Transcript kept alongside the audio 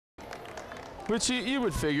Which you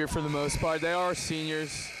would figure for the most part. They are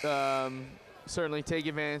seniors. Certainly take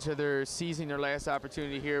advantage of their seizing their last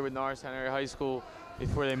opportunity here with Norristown Area High School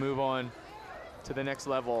before they move on to the next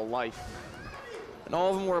level of life. And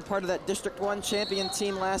all of them were a part of that District 1 champion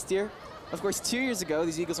team last year. Of course, 2 years ago,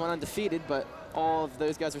 these Eagles went undefeated, but all of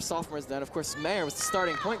those guys were sophomores then. Of course, Mayer was the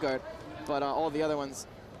starting point guard, but all the other ones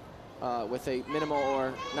with a minimal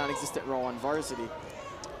or non-existent role on varsity.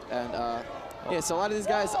 And yeah, so a lot of these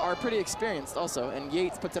guys are pretty experienced also. And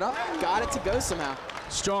Yates puts it up, got it to go somehow.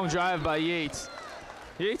 Strong drive by Yates.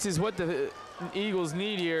 Yates is what the Eagles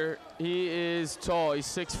need here. He is tall, he's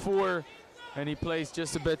 6'4", and he plays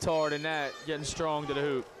just a bit taller than that, getting strong to the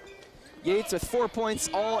hoop. Yates with 4 points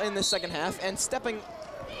all in the second half and stepping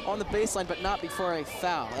on the baseline, but not before a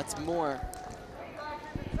foul. That's more.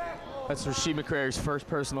 That's Rasheed McCrary's first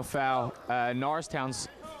personal foul. Norristown's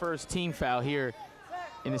first team foul here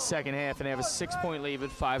in the second half, and they have a 6-point lead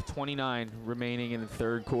with 5:29 remaining in the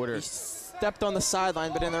third quarter. He stepped on the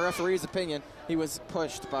sideline, but in the referee's opinion, he was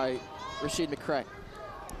pushed by Rasheed McCray.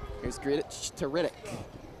 Here's Gridich to Riddick.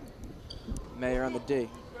 Mayer on the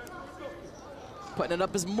D. Putting it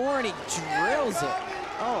up is Moore, and he drills it.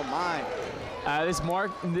 Oh, my.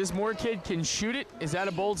 This Moore kid can shoot it. Is that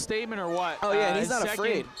a bold statement or what? Oh, yeah, and he's not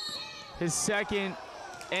afraid. His second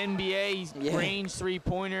NBA range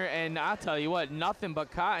three-pointer, and I'll tell you what, nothing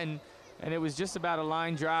but cotton, and it was just about a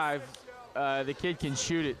line drive. The kid can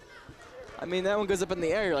shoot it. I mean, that one goes up in the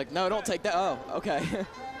air. You're like, no, don't take that. Oh, okay.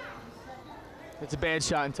 It's a bad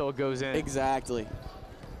shot until it goes in. Exactly.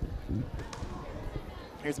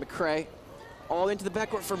 Here's McCray. All into the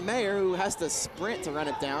backcourt for Mayer, who has to sprint to run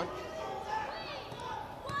it down.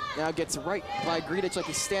 Now gets right by Gridich like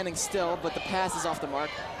he's standing still, but the pass is off the mark,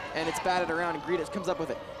 and it's batted around, and Gridich comes up with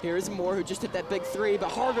it. Here's Moore, who just hit that big three, but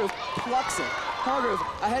Hargrove plucks it. Hargrove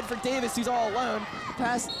ahead for Davis, who's all alone. The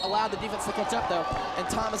pass allowed the defense to catch up, though, and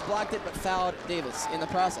Thomas blocked it, but fouled Davis in the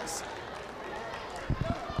process.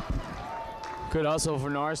 Good hustle for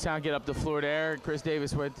Norristown, get up the floor there. Chris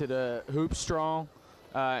Davis went to the hoop strong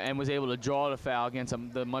and was able to draw the foul against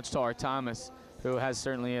the much taller Thomas, who has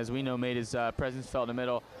certainly, as we know, made his presence felt in the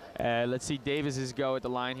middle. Let's see Davis's go at the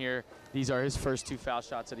line here. These are his first 2 foul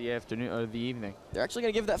shots of the afternoon or the evening. They're actually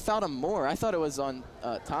going to give that foul to Moore. I thought it was on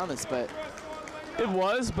Thomas, but it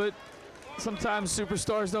was. But sometimes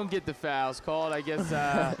superstars don't get the fouls called. I guess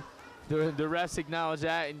the refs acknowledge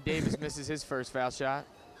that, and Davis misses his first foul shot.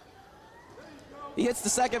 He hits the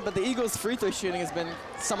second, but the Eagles' free throw shooting has been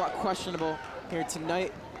somewhat questionable here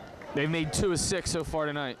tonight. They've made 2 of 6 so far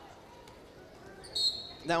tonight.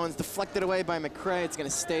 That one's deflected away by McCray. It's going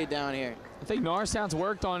to stay down here. I think Norristown's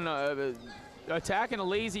worked on attacking a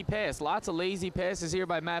lazy pass. Lots of lazy passes here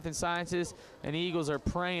by Math and Sciences, and the Eagles are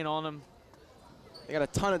preying on them. They got a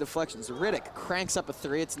ton of deflections. Riddick cranks up a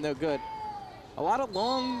three. It's no good. A lot of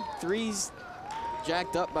long threes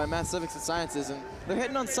jacked up by Math, Civics, and Sciences, and they're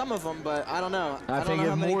hitting on some of them, but I don't know. I think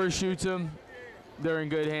if Moore shoots them, they're in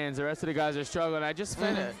good hands. The rest of the guys are struggling. I just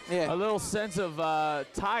felt a little sense of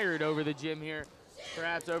tired over the gym here.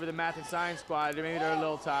 Perhaps over the Math and Science squad. Maybe they're a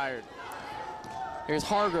little tired. Here's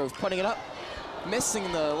Hargrove putting it up, missing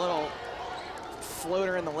the little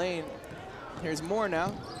floater in the lane. Here's Moore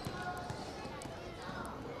now.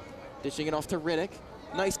 Dishing it off to Riddick.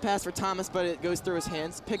 Nice pass for Thomas, but it goes through his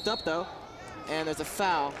hands. Picked up, though, and there's a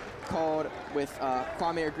foul called with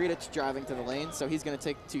Kwame Gridich driving to the lane, so he's going to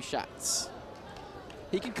take 2 shots.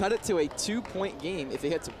 He can cut it to a 2-point game if he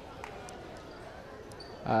hits him.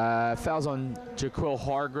 Fouls on Jaquil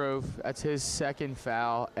Hargrove. That's his second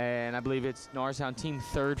foul, and I believe it's Norristown team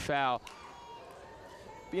 3rd foul.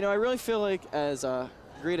 You know, I really feel like as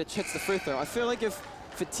Gridich hits the free throw, I feel like if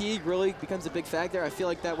fatigue really becomes a big factor, I feel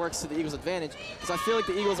like that works to the Eagles' advantage, because I feel like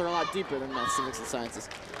the Eagles are a lot deeper than Math, Civics, and Sciences.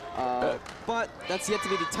 But that's yet to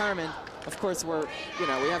be determined. Of course, we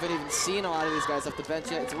haven't even seen a lot of these guys off the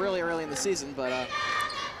bench yet. It's really early in the season, but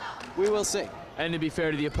we will see. And to be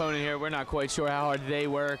fair to the opponent here, we're not quite sure how hard they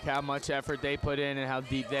work, how much effort they put in, and how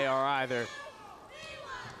deep they are either.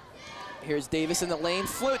 Here's Davis in the lane,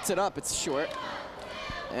 floats it up, it's short.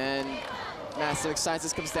 And Math, Civics,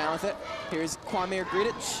 Sciences comes down with it. Here's Kwame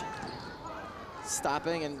Gridich,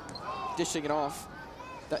 stopping and dishing it off.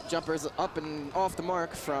 That jumper's up and off the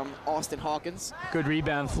mark from Austin Hawkins. Good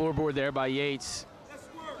rebound floorboard there by Yates.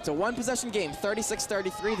 It's a 1-possession game,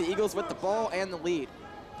 36-33, the Eagles with the ball and the lead.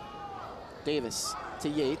 Davis to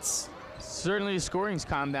Yates. Certainly the scoring's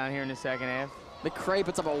calmed down here in the second half. McCray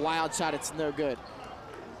puts up a wild shot, it's no good.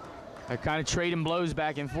 They're kind of trading blows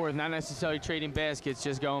back and forth, not necessarily trading baskets,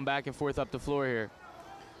 just going back and forth up the floor here.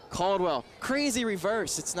 Caldwell, crazy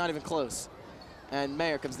reverse, it's not even close. And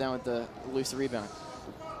Mayer comes down with the loose rebound.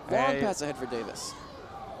 Long pass ahead for Davis.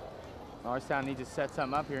 Norristown needs to set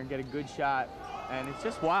something up here and get a good shot. And it's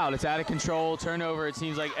just wild. It's out of control. Turnover, it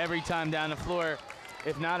seems like every time down the floor.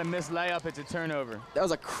 If not a missed layup, it's a turnover. That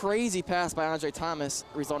was a crazy pass by Andre Thomas,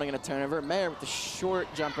 resulting in a turnover. Mayer with the short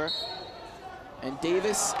jumper. And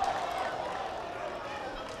Davis.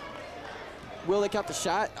 Will they count the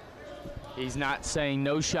shot? He's not saying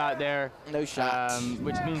no shot there. No shot.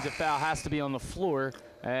 Which means a foul has to be on the floor.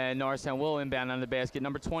 And Norristown will inbound on the basket.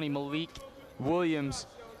 Number 20, Malik Williams,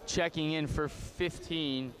 checking in for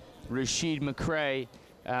 15. Rasheed McCray.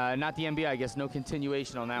 Not the NBA, I guess. No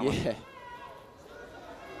continuation on that one.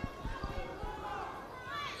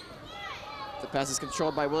 The pass is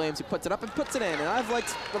controlled by Williams, who puts it up and puts it in. And I've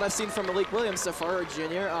liked what I've seen from Malik Williams so far, a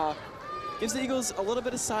junior. Gives the Eagles a little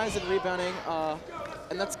bit of size and rebounding,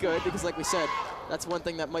 and that's good because, like we said, that's one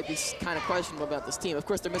thing that might be kind of questionable about this team. Of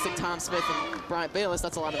course, they're missing Tom Smith and Bryant Bayless.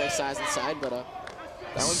 That's a lot of their size inside, but that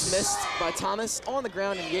one's missed by Thomas on the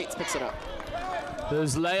ground, and Yates picks it up.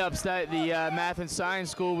 Those layups that the Math and Science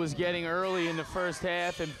School was getting early in the first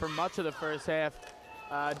half and for much of the first half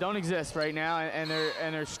don't exist right now, and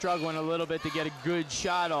they're struggling a little bit to get a good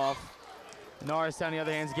shot off. Norristown, on the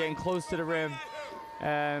other hand, is getting close to the rim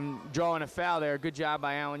and drawing a foul there. Good job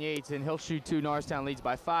by Alan Yates, and he'll shoot two. Norristown leads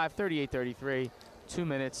by 5, 38-33. 2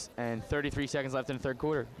 minutes and 33 seconds left in the third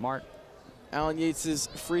quarter. Mark. Alan Yates'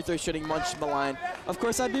 free throw shooting munched the line. Of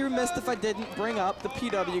course, I'd be remiss if I didn't bring up the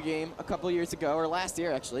PW game a couple years ago, or last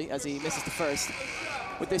year actually, as he misses the first.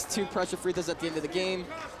 With his 2 pressure free throws at the end of the game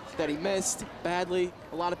that he missed badly.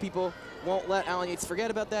 A lot of people won't let Alan Yates forget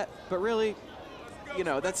about that, but really, you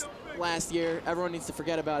know, that's last year. Everyone needs to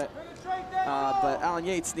forget about it. But Alan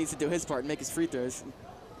Yates needs to do his part and make his free throws.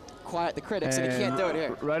 Quiet the critics, and he can't do it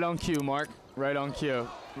here. Right on cue, Mark. Right on cue.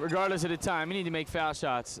 Regardless of the time, you need to make foul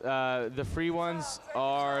shots. The free ones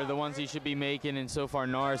are the ones he should be making, and so far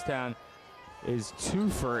Norristown is 2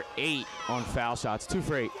 for 8 on foul shots. 2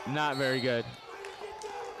 for 8, not very good.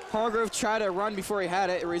 Hargrove tried to run before he had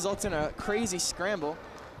it. It results in a crazy scramble.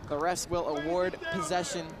 The refs will award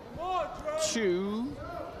possession to...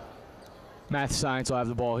 Math Science will have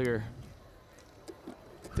the ball here.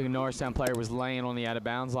 I think a Norristown player was laying on the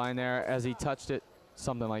out-of-bounds line there as he touched it,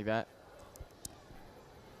 something like that.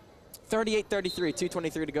 38-33,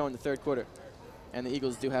 2:23 to go in the third quarter. And the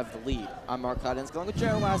Eagles do have the lead. I'm Mark Cloudens, going with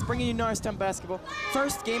Gerald Last, bringing you Norristown basketball.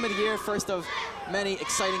 First game of the year, first of many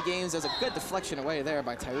exciting games. There's a good deflection away there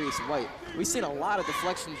by Tyrese White. We've seen a lot of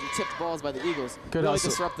deflections and tipped balls by the Eagles. Good really hustle.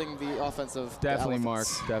 Disrupting the offensive Definitely, Mark,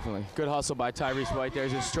 elephants. definitely. Good hustle by Tyrese White.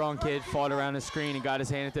 There's a strong kid, fought around the screen and got his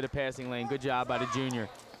hand into the passing lane. Good job by the junior.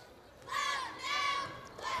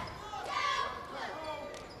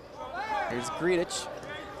 Here's Greedich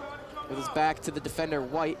with his back to the defender,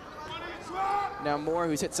 White. Now Moore,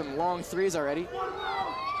 who's hit some long threes already.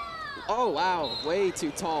 Oh, wow, way too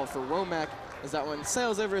tall for Womack as that one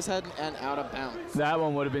sails over his head and out of bounds. That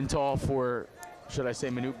one would have been tall for, should I say,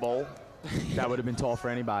 Manute Bowl? That would have been tall for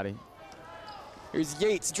anybody. Here's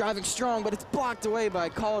Yates driving strong, but it's blocked away by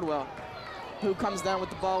Caldwell, who comes down with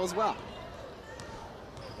the ball as well.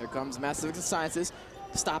 Here comes Math, Civics, and Sciences.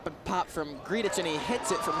 Stop and pop from Greedich, and he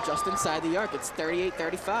hits it from just inside the arc. It's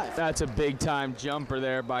 38-35. That's a big-time jumper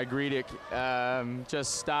there by Greedich.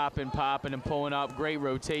 Just stopping, popping, and pulling up. Great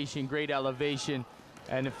rotation, great elevation.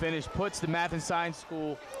 And the finish puts the Math and Science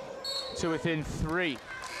School to within 3.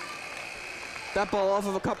 That ball off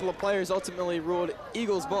of a couple of players ultimately ruled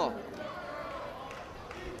Eagles ball.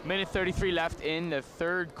 Minute 33 left in the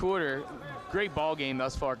third quarter. Great ball game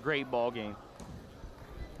thus far, great ball game.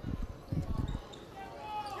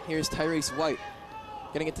 Here's Tyrese White.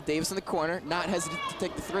 Gonna get to Davis in the corner. Not hesitant to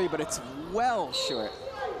take the 3, but it's well short.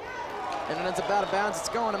 And then it's about to bounce. It's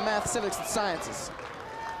going to Math, Civics, and Sciences.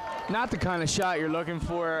 Not the kind of shot you're looking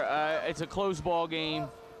for. It's a close ball game.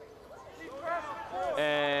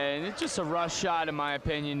 And it's just a rush shot, in my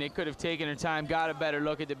opinion. They could have taken their time, got a better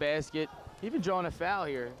look at the basket. Even drawing a foul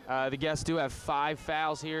here. The guests do have 5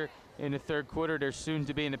 fouls here in the third quarter. They're soon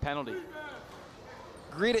to be in the penalty.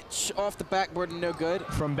 Greedich off the backboard and no good.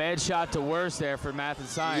 From bad shot to worse there for Math and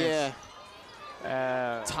Science.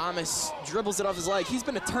 Yeah. Thomas dribbles it off his leg. He's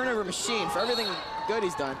been a turnover machine for everything good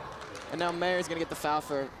he's done. And now Mayer's going to get the foul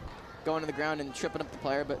for going to the ground and tripping up the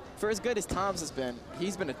player. But for as good as Thomas has been,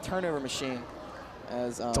 he's been a turnover machine.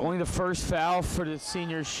 As, it's only the first foul for the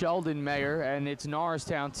senior Sheldon Mayer, and it's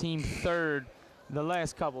Norristown team 3rd. The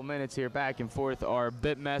last couple minutes here back and forth are a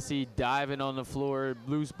bit messy, diving on the floor,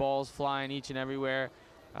 loose balls flying each and everywhere.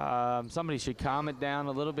 Somebody should calm it down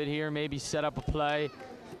a little bit here, maybe set up a play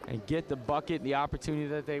and get the bucket, the opportunity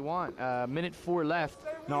that they want. Minute 4 left.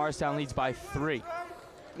 Norristown leads by 3.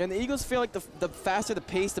 And the Eagles feel like the faster the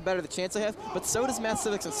pace, the better the chance they have, but so does Math,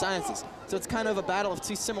 Civics, and Sciences. So it's kind of a battle of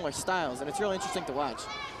two similar styles, and it's really interesting to watch.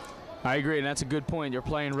 I agree, and that's a good point. You're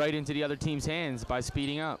playing right into the other team's hands by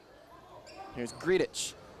speeding up. Here's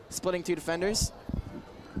Greedich, splitting two defenders,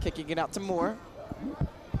 kicking it out to Moore.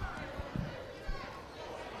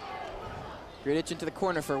 Greedich into the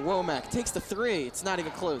corner for Womack, takes the three, it's not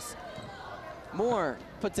even close. Moore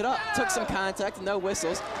puts it up, took some contact, no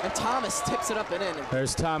whistles, and Thomas tips it up and in.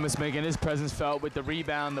 There's Thomas making his presence felt with the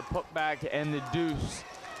rebound, the putback, and the deuce.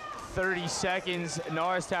 30 seconds,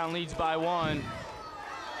 Norristown leads by 1.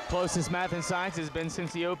 Closest Math and Science has been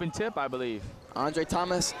since the open tip, I believe. Andre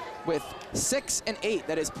Thomas with 6 and 8,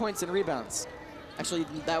 that is points and rebounds. Actually,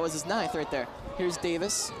 that was his 9th right there. Here's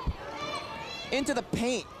Davis. Into the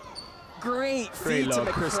paint. Great feed to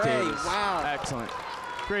Chris McCray. Davis. Wow. Excellent.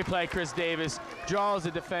 Great play, Chris Davis. Draws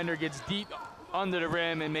the defender, gets deep under the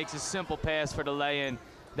rim, and makes a simple pass for the lay-in.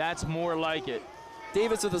 That's more like it.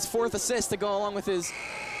 Davis with his 4th assist to go along with his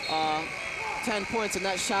 10 points, and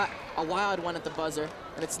that shot, a wild one at the buzzer,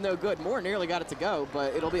 and it's no good. Moore nearly got it to go,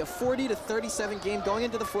 but it'll be a 40-37 game going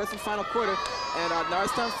into the 4th and final quarter. And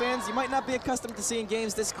Norristown fans, you might not be accustomed to seeing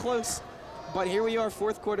games this close, but here we are,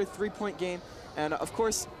 4th quarter, 3-point game. And of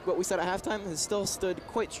course, what we said at halftime has still stood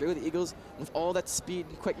quite true. The Eagles, with all that speed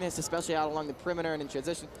and quickness, especially out along the perimeter and in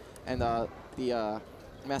transition, and the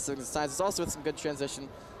Math, Civics, and Sciences also with some good transition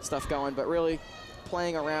stuff going, but really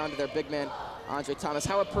playing around their big man, Andre Thomas.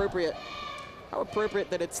 How appropriate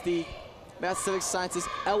that it's the Math, Civics, Sciences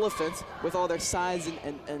Elephants with all their size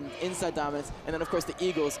and inside dominance, and then of course the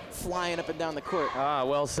Eagles flying up and down the court. Ah,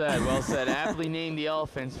 well said, well said. Aptly named the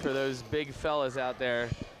Elephants for those big fellas out there.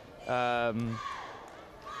 The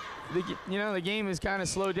game is kind of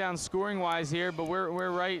slowed down scoring-wise here, but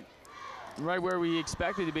we're right where we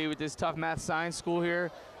expected to be with this tough math science school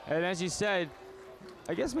here. And as you said,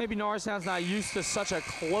 I guess maybe Norristown's not used to such a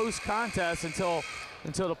close contest until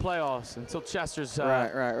the playoffs, until Chester's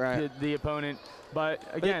the opponent. But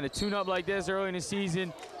again, a tune-up like this early in the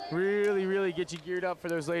season really get you geared up for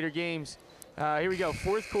those later games. Here we go,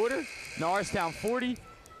 4th quarter. Norristown 40,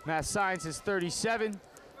 Math Sciences 37.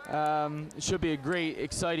 It should be a great,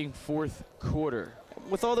 exciting 4th quarter.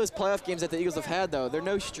 With all those playoff games that the Eagles have had, though, they're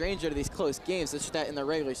no stranger to these close games. It's just that in the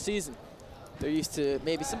regular season, they're used to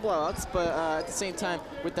maybe some blowouts, but at the same time,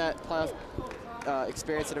 with that playoff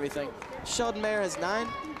experience and everything. Sheldon Mayer has 9,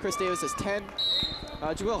 Chris Davis has 10.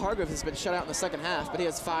 Jaquil Hargrove has been shut out in the second half, but he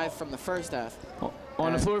has 5 from the first half.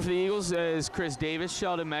 On the floor for the Eagles is Chris Davis,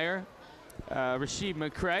 Sheldon Mayer, Rasheed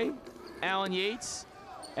McCray, Alan Yates,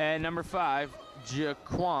 and number 5,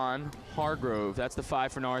 Jaquan Hargrove. That's the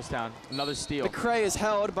 5 for Norristown. Another steal. McCray is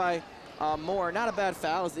held by Moore. Not a bad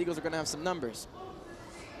foul, as the Eagles are going to have some numbers.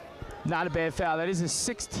 Not a bad foul. That is a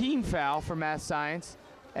 16 foul for Math Science,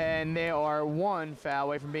 and they are 1 foul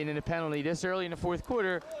away from being in a penalty. This early in the 4th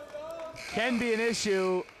quarter can be an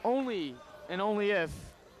issue only if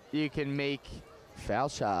you can make foul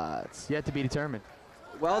shots. Yet to be determined.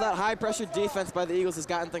 Well, that high-pressure defense by the Eagles has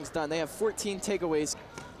gotten things done. They have 14 takeaways,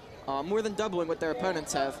 more than doubling what their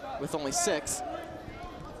opponents have with only 6.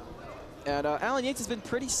 And Alan Yates has been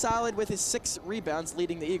pretty solid with his 6 rebounds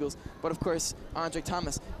leading the Eagles. But of course, Andre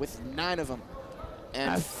Thomas with 9 of them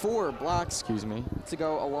and 4 blocks to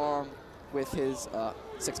go along with his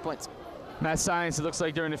 6 points. Math Science, it looks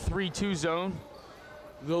like they're in a 3-2 zone.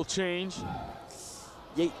 They'll change.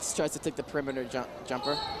 Yates tries to take the perimeter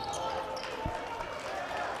jumper.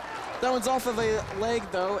 That one's off of a leg,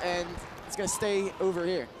 though, and it's going to stay over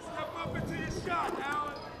here. Up into your shot,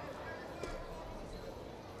 Alan.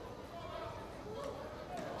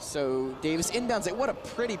 So Davis inbounds it. What a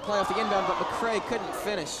pretty play off the inbound, but McCray couldn't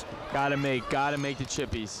finish. Gotta make the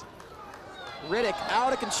chippies. Riddick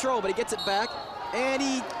out of control, but he gets it back, and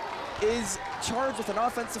he is charged with an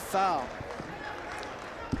offensive foul.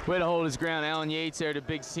 Way to hold his ground. Alan Yates there, the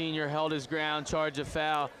big senior, held his ground, charged a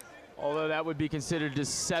foul. Although that would be considered the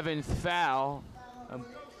 7th foul.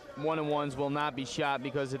 1-and-1s will not be shot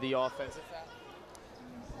because of the offensive foul.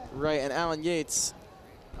 Right, and Alan Yates,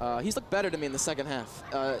 he's looked better to me in the second half.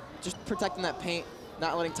 Just protecting that paint,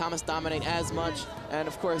 not letting Thomas dominate as much. And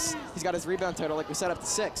of course, he's got his rebound total, like we said, up to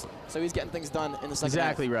 6. So he's getting things done in the second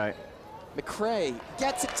half. Exactly right. McCray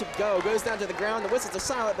gets it to go, goes down to the ground. The whistles are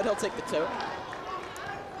silent, but he'll take the 2.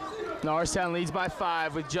 Norristown leads by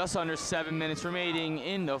 5 with just under 7 minutes remaining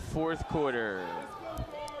in the 4th quarter.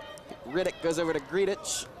 Riddick goes over to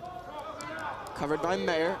Greedich, covered by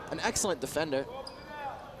Mayer, an excellent defender.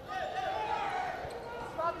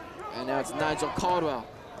 And now it's Nigel Caldwell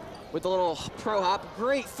with a little pro hop.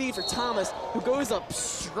 Great feed for Thomas, who goes up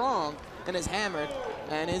strong and is hammered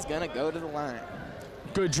and is gonna go to the line.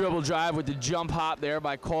 Good dribble drive with the jump hop there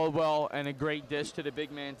by Caldwell, and a great dish to the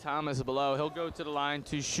big man Thomas below. He'll go to the line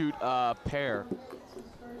to shoot a pair.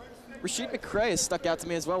 Rasheed McCray has stuck out to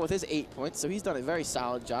me as well with his 8 points, so he's done a very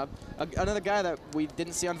solid job. Another guy that we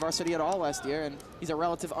didn't see on varsity at all last year, and he's a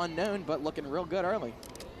relative unknown, but looking real good early.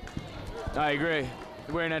 I agree.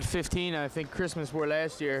 Wearing that 15, I think Christmas wore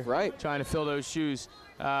last year. Right. Trying to fill those shoes.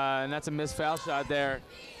 And that's a missed foul shot there.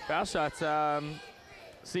 Foul shots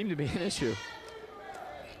seem to be an issue.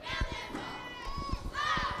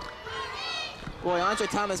 Boy, Andre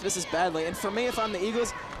Thomas misses badly. And for me, if I'm the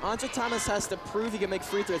Eagles, Andre Thomas has to prove he can make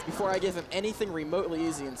free throws before I give him anything remotely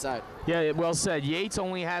easy inside. Yeah, well said. Yates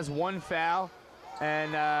only has 1 foul,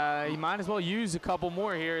 and he might as well use a couple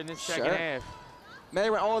more here in this second half.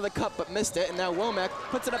 Mayer went all over the cup but missed it, and now Womack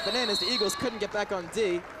puts it up and in as the Eagles couldn't get back on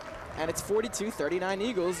D. And it's 42-39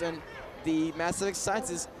 Eagles, and the Math Civics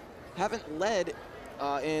Sciences haven't led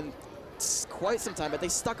in quite some time, but they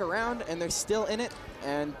stuck around and they're still in it,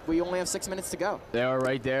 and we only have 6 minutes to go. They are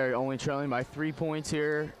right there, only trailing by 3 points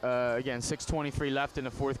here. Again, 6:23 left in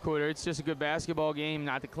the fourth quarter. It's just a good basketball game,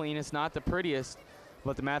 not the cleanest, not the prettiest,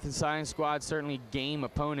 but the Math and Science squad certainly game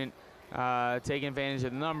opponent, taking advantage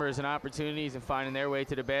of the numbers and opportunities and finding their way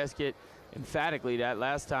to the basket emphatically. That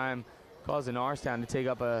last time causing Norristown to take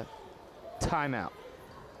up a timeout.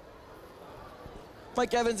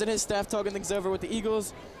 Mike Evans and his staff talking things over with the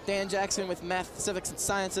Eagles. Dan Jackson with Math, Civics, and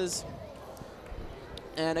Sciences.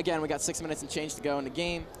 And again, we got 6 minutes and change to go in the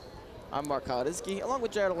game. I'm Mark Koloditsky, along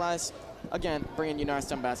with Jared Elias. Again, bringing you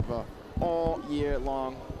Norristown basketball all year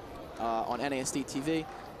long on NASD TV.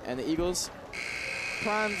 And the Eagles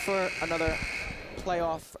primed for another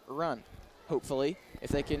playoff run, hopefully.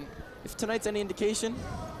 If tonight's any indication,